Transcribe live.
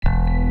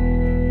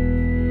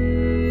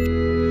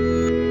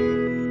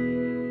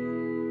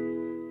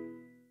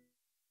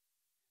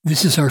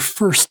This is our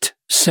first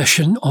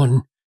session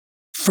on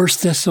 1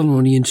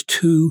 Thessalonians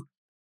 2,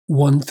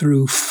 1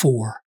 through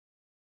 4.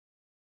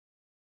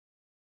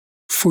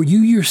 For you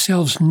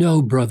yourselves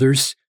know,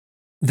 brothers,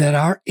 that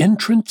our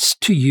entrance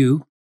to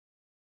you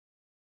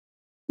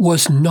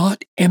was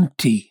not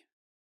empty,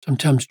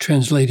 sometimes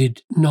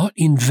translated not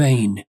in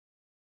vain,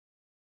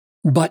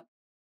 but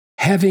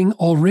having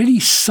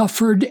already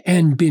suffered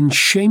and been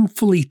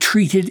shamefully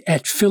treated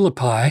at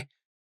Philippi.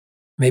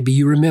 Maybe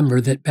you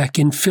remember that back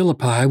in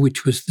Philippi,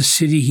 which was the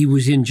city he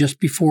was in just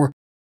before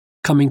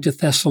coming to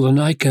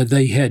Thessalonica,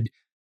 they had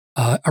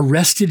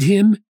arrested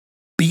him,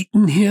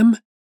 beaten him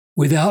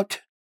without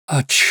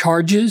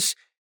charges,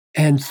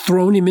 and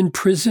thrown him in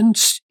prison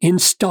in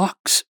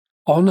stocks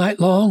all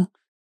night long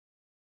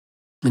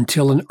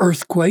until an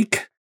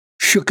earthquake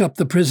shook up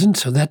the prison.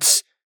 So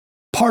that's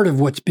part of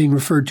what's being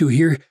referred to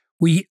here.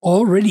 We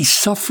already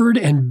suffered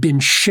and been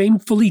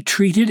shamefully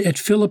treated at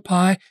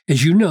Philippi,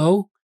 as you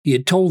know. He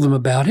had told them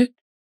about it.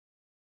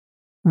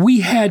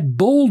 We had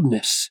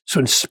boldness. So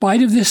in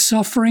spite of this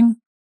suffering,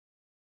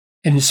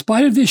 and in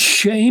spite of this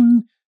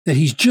shame that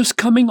he's just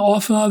coming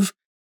off of,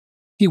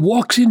 he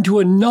walks into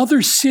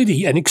another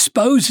city and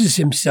exposes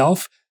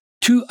himself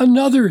to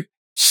another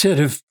set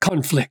of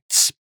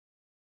conflicts.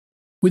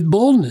 With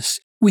boldness,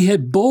 we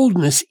had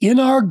boldness in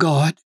our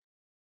God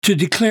to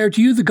declare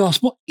to you the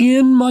gospel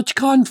in much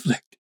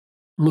conflict.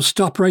 And we'll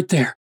stop right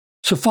there.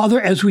 So,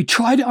 Father, as we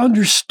try to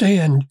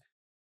understand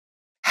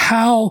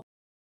how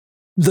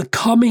the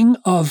coming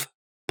of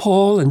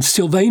Paul and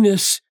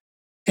Silvanus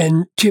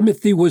and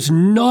Timothy was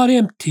not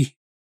empty,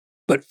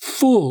 but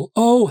full.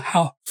 Oh,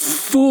 how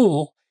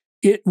full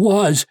it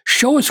was.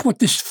 Show us what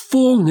this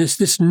fullness,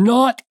 this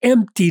not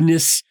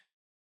emptiness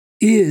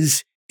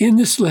is in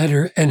this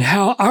letter, and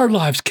how our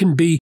lives can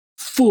be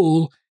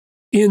full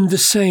in the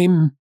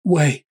same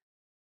way.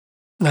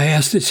 And I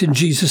ask this in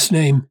Jesus'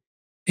 name.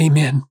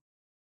 Amen.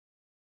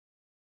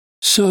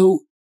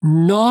 So,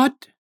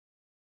 not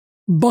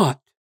but,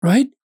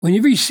 right?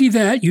 Whenever you see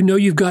that, you know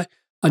you've got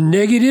a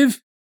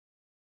negative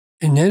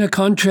and then a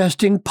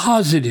contrasting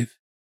positive.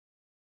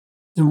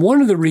 And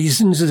one of the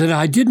reasons that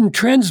I didn't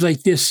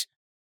translate this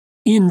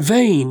in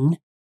vain,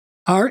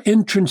 our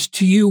entrance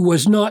to you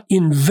was not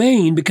in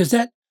vain, because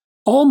that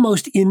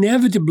almost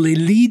inevitably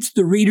leads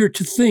the reader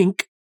to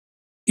think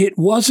it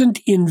wasn't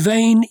in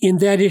vain in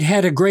that it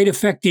had a great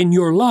effect in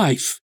your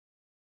life.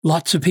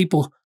 Lots of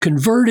people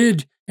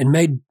converted and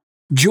made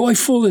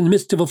joyful in the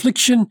midst of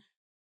affliction.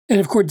 And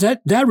of course,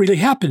 that really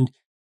happened.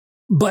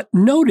 But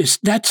notice,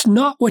 that's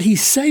not what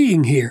he's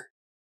saying here.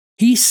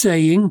 He's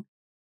saying,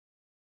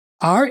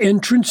 our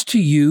entrance to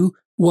you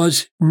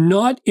was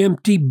not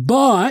empty,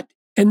 but,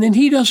 and then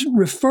he doesn't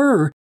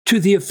refer to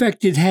the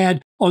effect it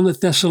had on the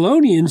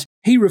Thessalonians.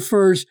 He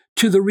refers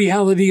to the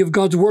reality of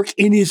God's work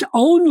in his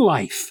own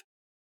life,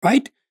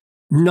 right?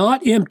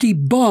 Not empty,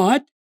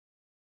 but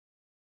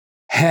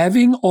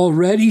having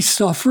already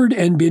suffered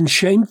and been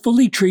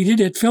shamefully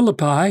treated at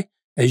Philippi,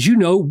 as you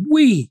know,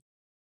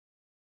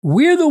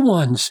 we're the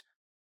ones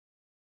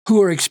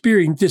who are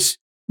experiencing this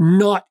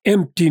not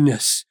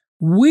emptiness.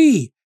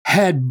 We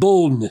had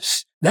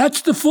boldness.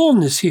 That's the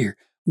fullness here.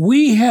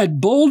 We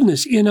had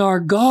boldness in our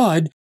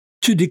God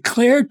to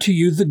declare to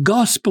you the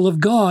gospel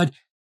of God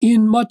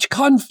in much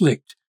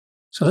conflict.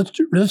 So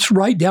let's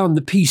write down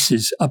the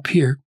pieces up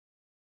here.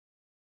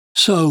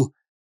 So,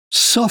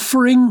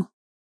 suffering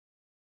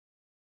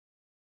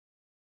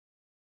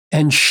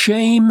and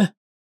shame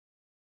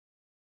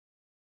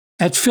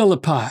at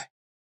Philippi.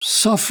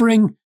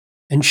 Suffering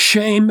and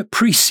shame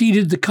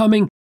preceded the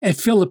coming at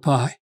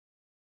Philippi.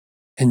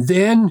 And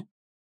then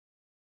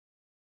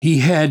he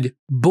had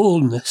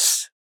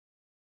boldness.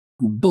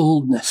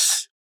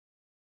 Boldness.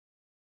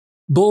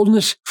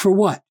 Boldness for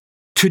what?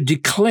 To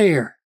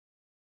declare.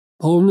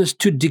 Boldness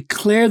to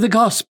declare the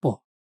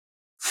gospel.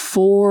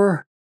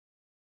 For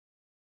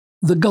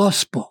the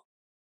gospel.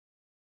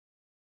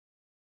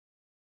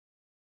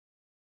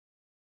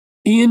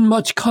 In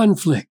much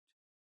conflict.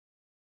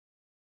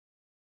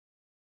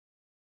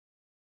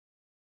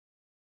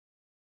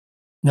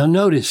 Now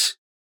notice,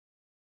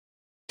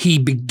 he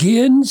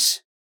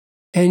begins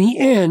and he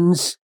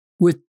ends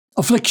with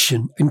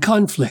affliction and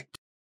conflict.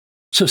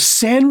 So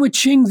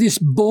sandwiching this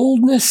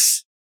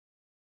boldness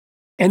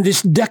and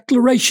this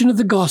declaration of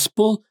the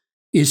gospel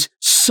is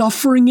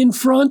suffering in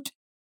front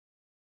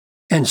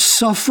and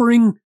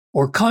suffering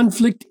or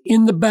conflict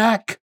in the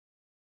back,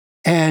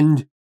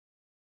 and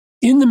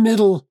in the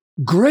middle,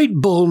 great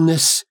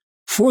boldness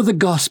for the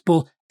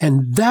gospel.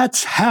 And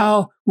that's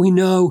how we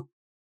know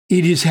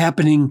it is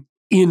happening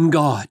in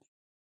God.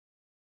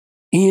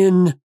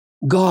 In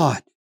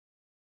God.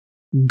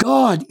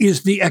 God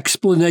is the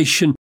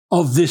explanation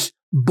of this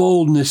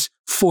boldness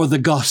for the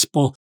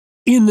gospel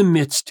in the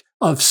midst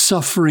of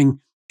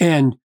suffering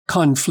and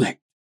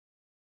conflict.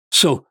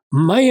 So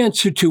my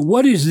answer to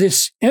what is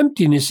this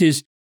emptiness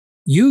is,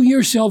 you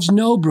yourselves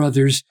know,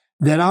 brothers,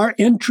 that our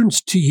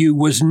entrance to you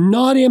was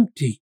not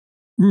empty.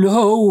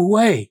 No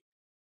way.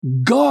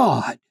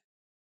 God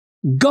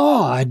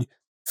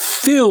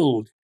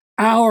filled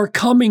our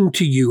coming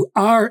to you,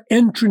 our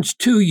entrance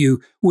to you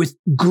with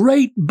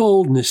great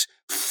boldness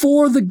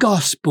for the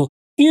gospel,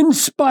 in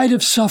spite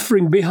of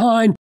suffering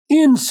behind,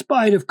 in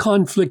spite of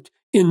conflict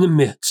in the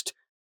midst.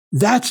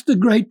 That's the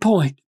great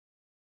point.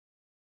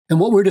 And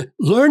what we're to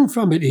learn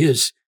from it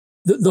is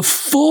the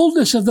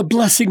fullness of the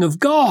blessing of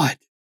God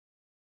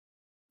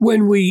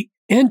when we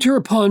enter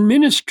upon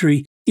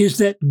ministry is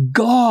that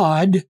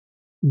God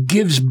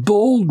gives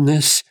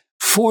boldness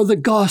for the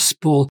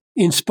gospel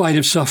in spite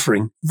of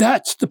suffering.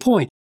 That's the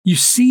point. You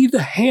see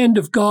the hand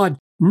of God,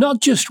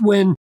 not just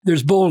when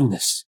there's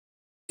boldness.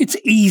 It's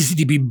easy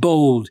to be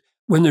bold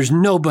when there's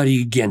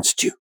nobody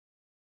against you.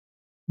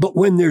 But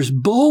when there's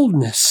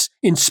boldness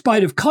in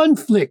spite of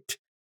conflict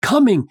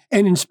coming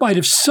and in spite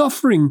of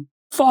suffering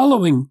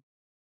following,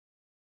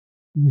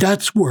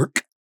 that's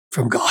work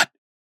from God.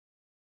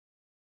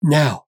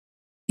 Now,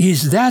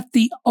 is that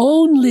the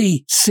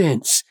only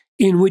sense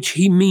in which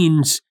he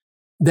means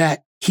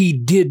that he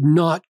did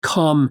not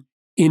come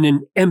in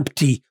an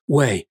empty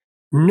way?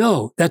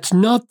 No, that's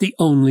not the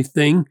only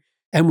thing.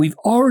 And we've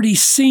already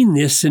seen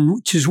this, and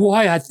which is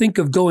why I think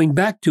of going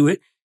back to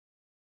it.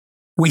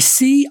 We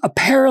see a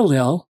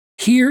parallel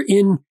here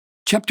in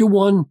chapter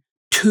 1,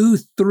 2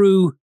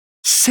 through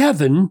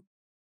 7,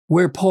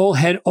 where Paul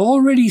had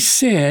already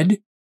said,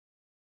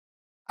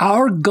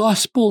 our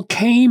gospel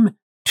came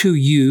to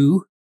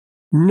you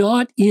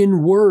not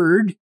in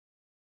word,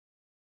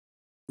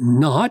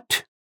 but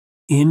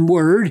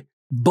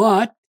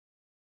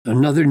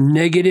another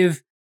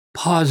negative,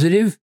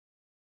 positive,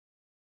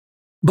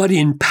 but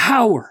in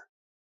power,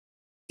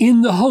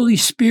 in the Holy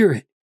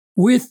Spirit,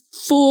 with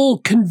full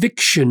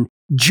conviction,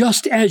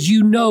 just as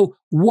you know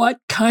what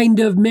kind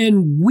of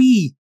men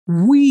we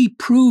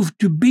prove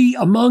to be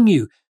among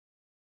you.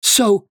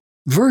 So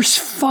verse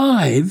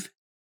 5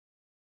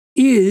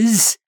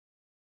 is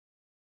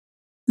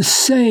the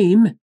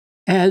same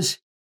as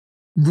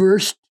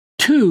verse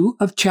 2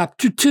 of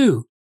chapter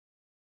 2.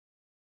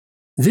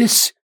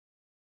 This,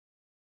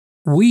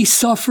 we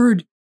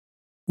suffered,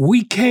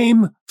 we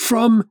came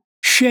from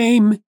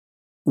shame,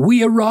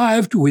 we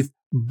arrived with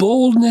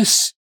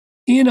boldness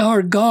in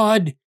our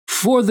God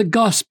for the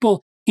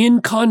gospel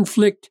in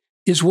conflict,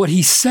 is what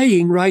he's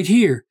saying right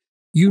here.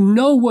 You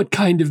know what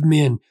kind of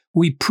men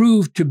we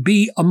proved to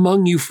be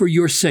among you for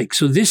your sake.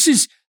 So this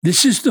is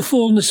the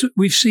fullness that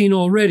we've seen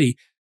already.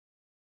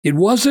 It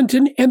wasn't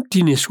an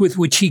emptiness with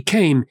which he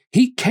came.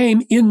 He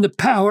came in the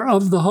power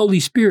of the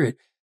Holy Spirit.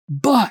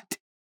 But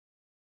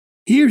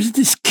here's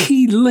this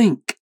key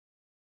link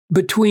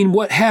between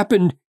what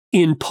happened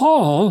in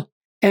Paul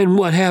and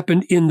what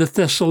happened in the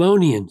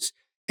Thessalonians.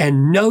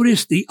 And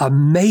notice the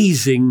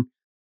amazing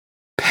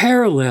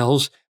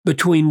parallels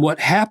between what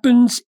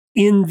happens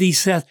in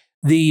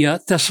the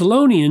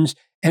Thessalonians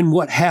and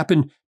what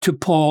happened to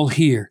Paul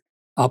here.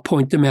 I'll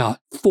point them out,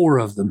 4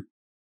 of them.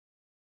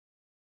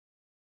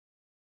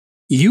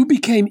 You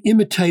became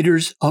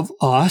imitators of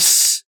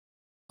us,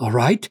 all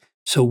right?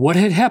 So what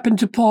had happened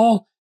to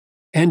Paul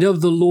and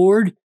of the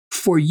Lord?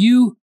 For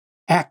you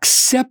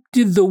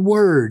accepted the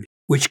word,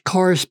 which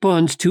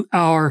corresponds to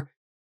our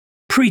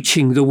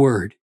preaching the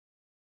word.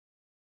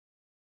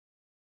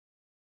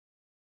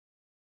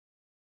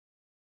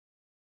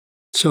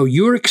 So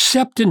your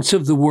acceptance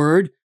of the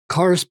word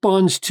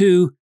corresponds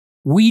to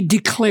we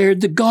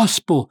declared the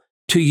gospel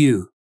to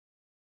you.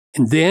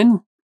 And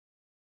then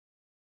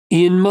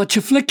in much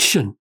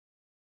affliction,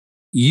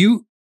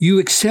 you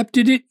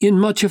accepted it in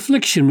much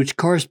affliction, which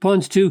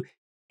corresponds to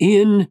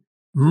in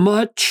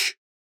much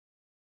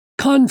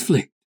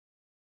conflict.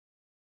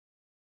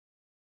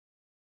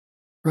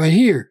 Right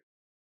here.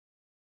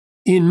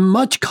 In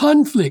much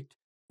conflict,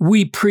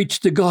 we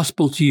preach the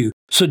gospel to you.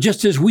 So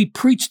just as we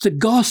preached the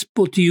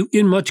gospel to you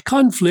in much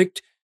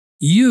conflict,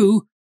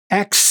 you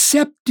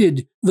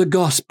accepted the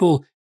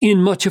gospel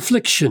in much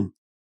affliction.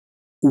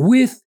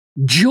 With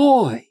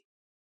joy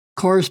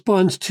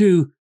corresponds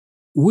to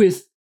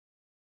with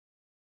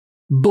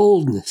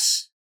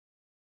boldness.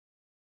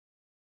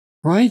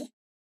 Right?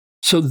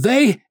 So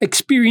they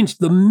experienced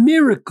the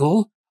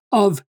miracle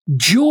of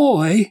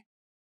joy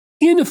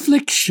in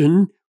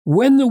affliction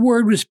when the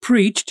word was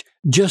preached,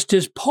 just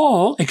as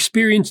Paul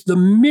experienced the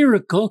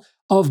miracle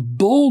of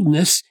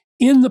boldness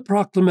in the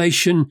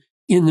proclamation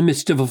in the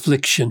midst of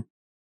affliction.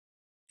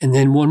 And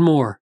then one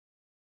more.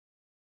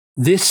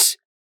 This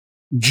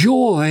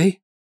joy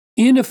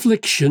in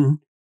affliction,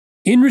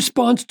 in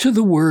response to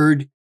the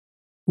word,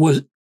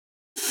 was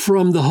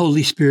from the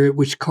Holy Spirit,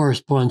 which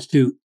corresponds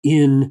to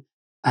in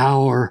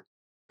our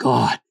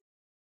God.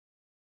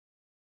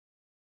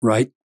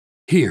 Right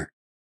here.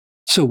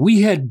 So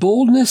we had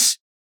boldness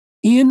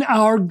in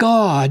our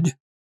God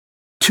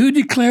to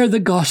declare the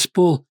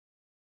gospel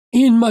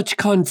in much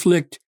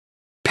conflict,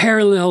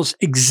 parallels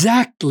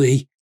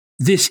exactly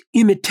this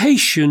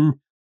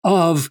imitation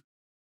of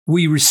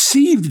we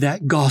received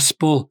that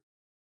gospel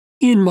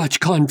in much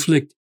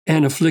conflict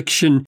and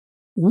affliction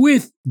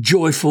with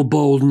joyful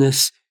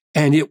boldness,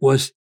 and it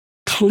was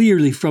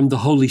clearly from the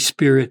Holy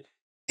Spirit.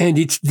 And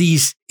it's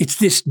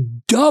this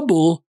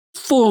double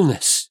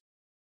fullness.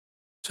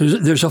 So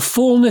there's a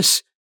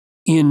fullness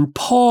in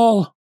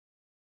Paul,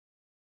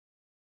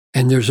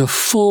 and there's a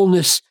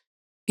fullness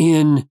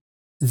in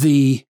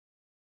the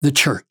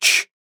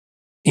church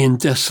in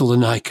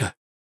Thessalonica.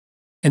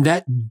 And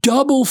that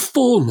double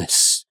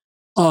fullness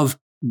of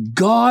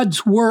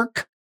God's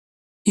work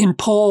in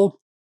Paul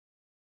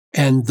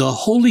and the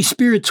Holy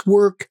Spirit's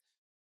work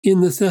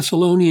in the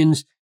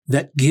Thessalonians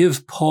that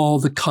give Paul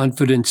the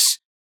confidence.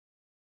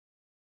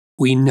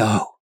 We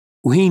know,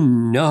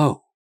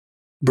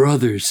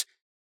 brothers,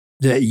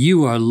 that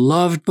you are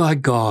loved by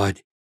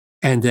God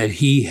and that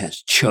He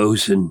has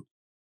chosen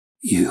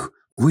you.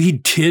 We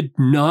did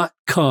not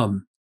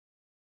come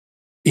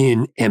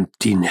in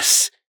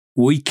emptiness.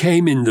 We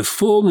came in the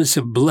fullness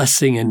of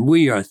blessing, and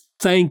we are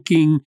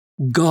thanking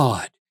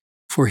God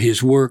for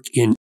His work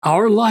in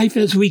our life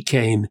as we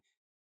came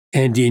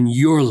and in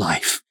your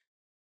life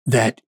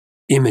that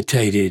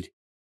imitated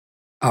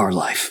our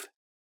life.